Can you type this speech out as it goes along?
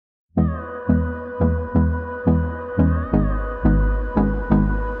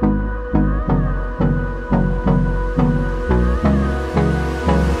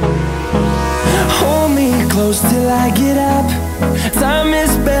close till I get up. Time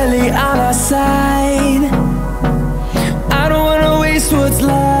is barely on our side. I don't wanna waste what's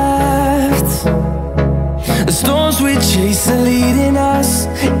left. The storms we chase are leading us,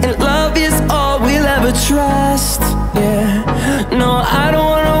 and love is all we'll ever trust. Yeah, no, I don't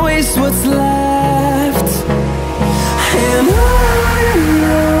wanna waste what's left. And on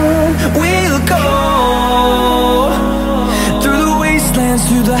we'll go, through the wastelands,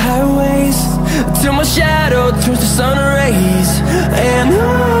 through the highways, till my shadow turns to sun rays. And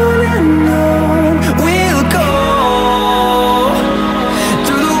on we'll go,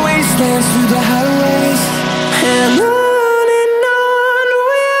 through the wastelands, through the highways, and on we'll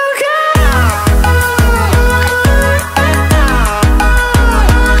go.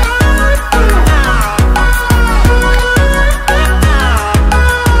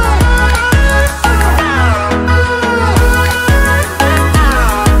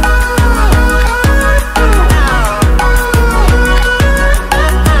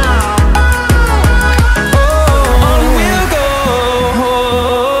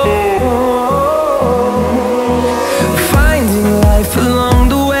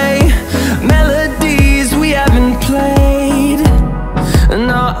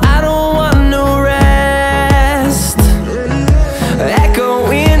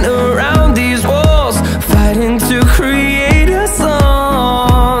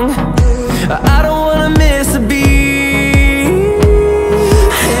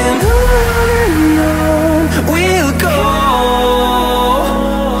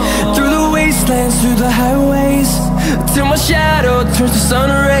 Through the highways, till my shadow turns to sun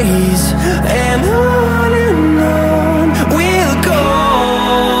rays. And on we'll go,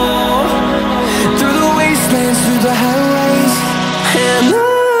 through the wastelands, through the highways, and on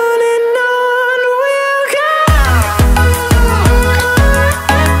we'll go.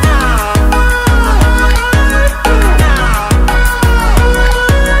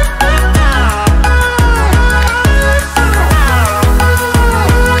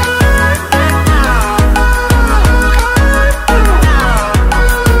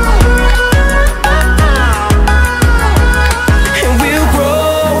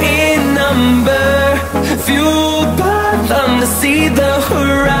 See the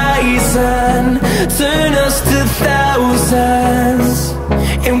horizon turn us to thousands,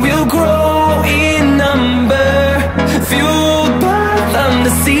 and we'll grow in number, fueled by them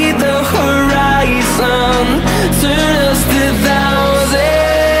to see the horizon.